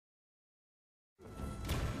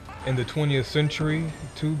In the 20th century,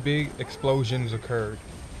 two big explosions occurred: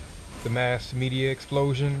 the mass media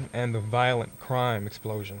explosion and the violent crime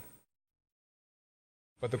explosion.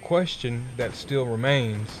 But the question that still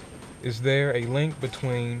remains, is there a link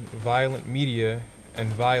between violent media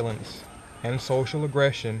and violence and social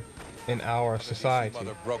aggression in our society?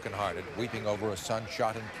 Mother brokenhearted, weeping over a son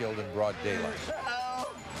shot and killed in broad daylight.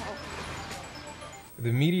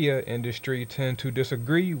 The media industry tend to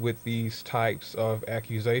disagree with these types of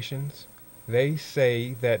accusations. They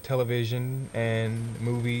say that television and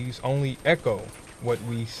movies only echo what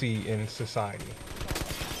we see in society.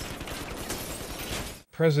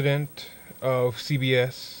 President of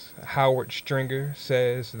CBS, Howard Stringer,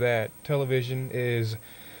 says that television is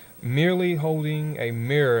merely holding a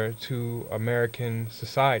mirror to American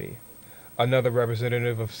society. Another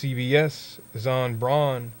representative of CBS, Zon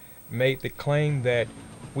Braun, made the claim that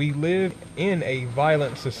we live in a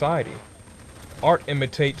violent society. Art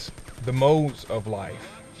imitates the modes of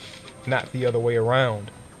life, not the other way around.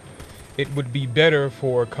 It would be better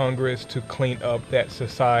for Congress to clean up that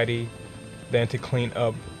society than to clean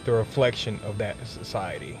up the reflection of that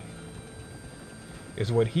society, is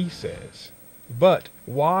what he says. But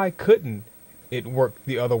why couldn't it work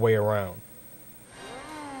the other way around?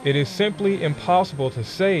 It is simply impossible to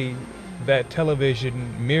say that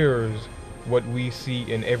television mirrors what we see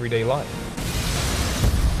in everyday life.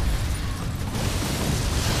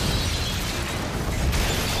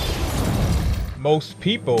 Most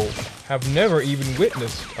people have never even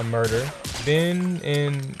witnessed a murder, been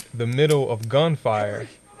in the middle of gunfire,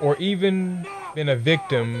 or even been a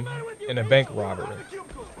victim in a bank robbery.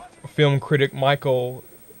 Film critic Michael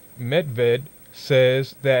Medved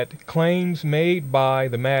says that claims made by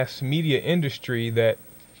the mass media industry that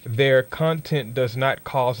their content does not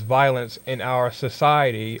cause violence in our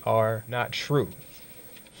society are not true.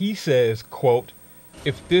 He says, quote,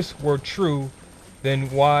 "If this were true, then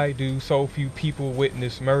why do so few people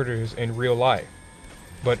witness murders in real life?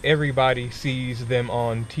 But everybody sees them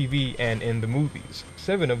on TV and in the movies.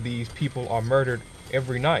 7 of these people are murdered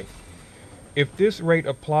every night. If this rate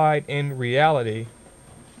applied in reality,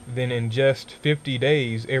 then in just 50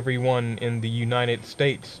 days everyone in the United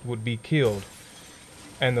States would be killed,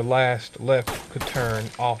 and the last left could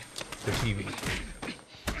turn off the TV."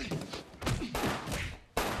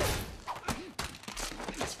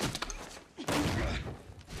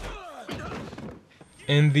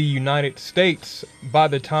 In the United States, by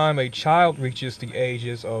the time a child reaches the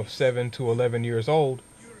ages of 7 to 11 years old,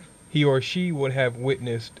 he or she would have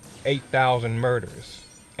witnessed 8,000 murders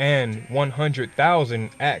and 100,000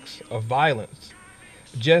 acts of violence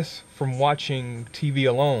just from watching TV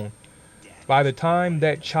alone. By the time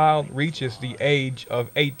that child reaches the age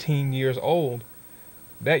of 18 years old,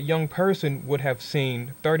 that young person would have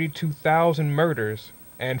seen 32,000 murders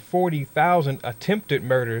and 40,000 attempted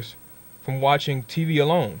murders from watching TV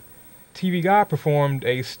alone. TV Guide performed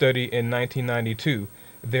a study in 1992.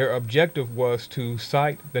 Their objective was to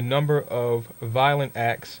cite the number of violent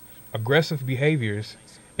acts, aggressive behaviors,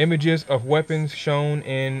 images of weapons shown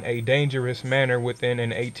in a dangerous manner within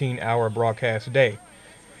an 18-hour broadcast day.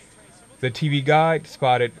 The TV Guide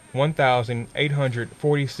spotted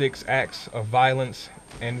 1,846 acts of violence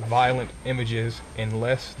and violent images in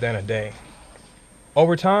less than a day.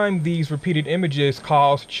 Over time, these repeated images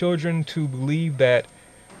caused children to believe that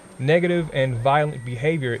negative and violent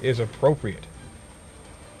behavior is appropriate.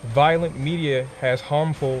 Violent media has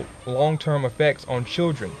harmful long-term effects on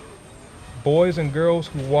children. Boys and girls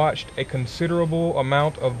who watched a considerable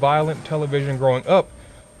amount of violent television growing up,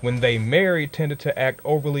 when they married, tended to act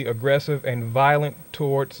overly aggressive and violent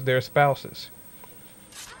towards their spouses.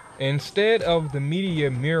 Instead of the media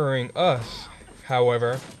mirroring us,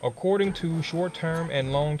 however, according to short-term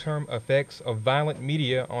and long-term effects of violent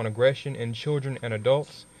media on aggression in children and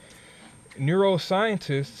adults,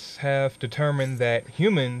 neuroscientists have determined that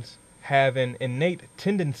humans have an innate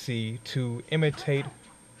tendency to imitate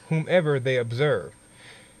whomever they observe.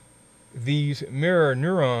 These mirror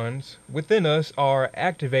neurons within us are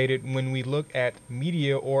activated when we look at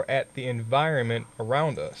media or at the environment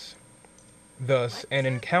around us. Thus, an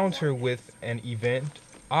encounter with an event,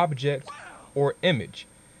 object, or image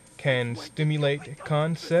can stimulate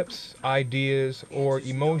concepts, ideas, or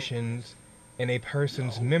emotions in a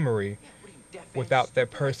person's memory without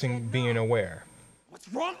that person being aware. What's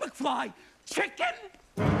wrong, McFly? Chicken?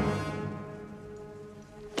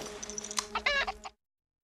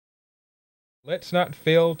 Let's not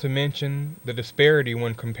fail to mention the disparity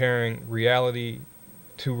when comparing reality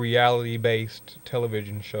to reality-based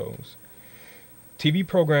television shows. TV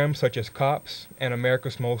programs such as Cops and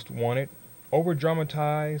America's Most Wanted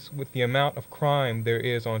over-dramatized with the amount of crime there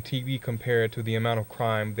is on TV compared to the amount of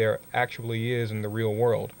crime there actually is in the real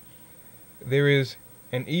world. There is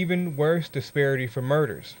an even worse disparity for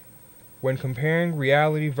murders. When comparing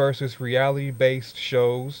reality versus reality-based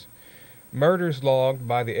shows, murders logged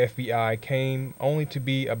by the FBI came only to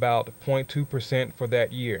be about 0.2% for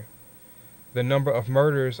that year. The number of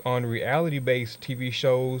murders on reality-based TV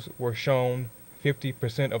shows were shown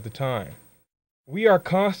 50% of the time. We are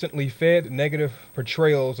constantly fed negative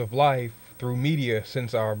portrayals of life through media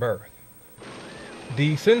since our birth.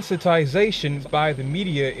 Desensitization by the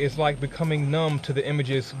media is like becoming numb to the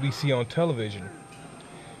images we see on television.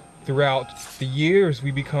 Throughout the years,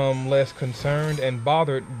 we become less concerned and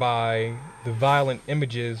bothered by the violent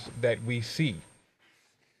images that we see.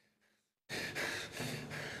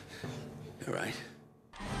 All right.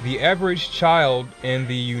 The average child in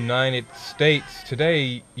the United States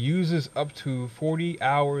today uses up to 40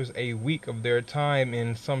 hours a week of their time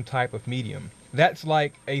in some type of medium. That's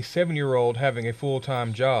like a 7-year-old having a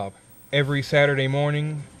full-time job. Every Saturday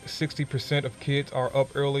morning, 60% of kids are up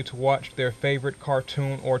early to watch their favorite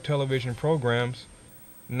cartoon or television programs.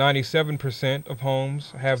 97% of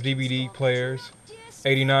homes have DVD players,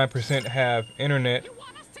 89% have internet,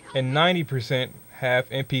 and 90% have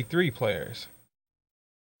MP3 players.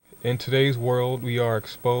 In today's world, we are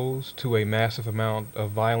exposed to a massive amount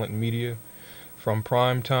of violent media, from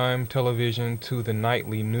primetime television to the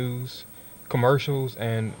nightly news. Commercials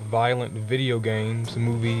and violent video games,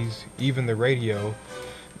 movies, even the radio,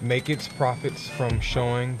 make its profits from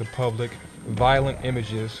showing the public violent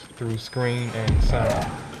images through screen and sound.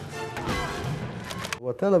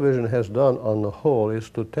 What television has done on the whole is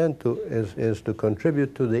to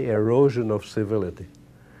contribute to the erosion of civility,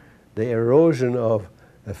 the erosion of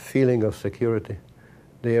a feeling of security,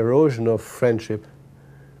 the erosion of friendship,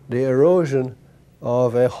 the erosion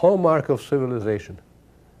of a hallmark of civilization,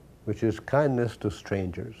 which is kindness to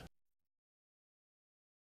strangers.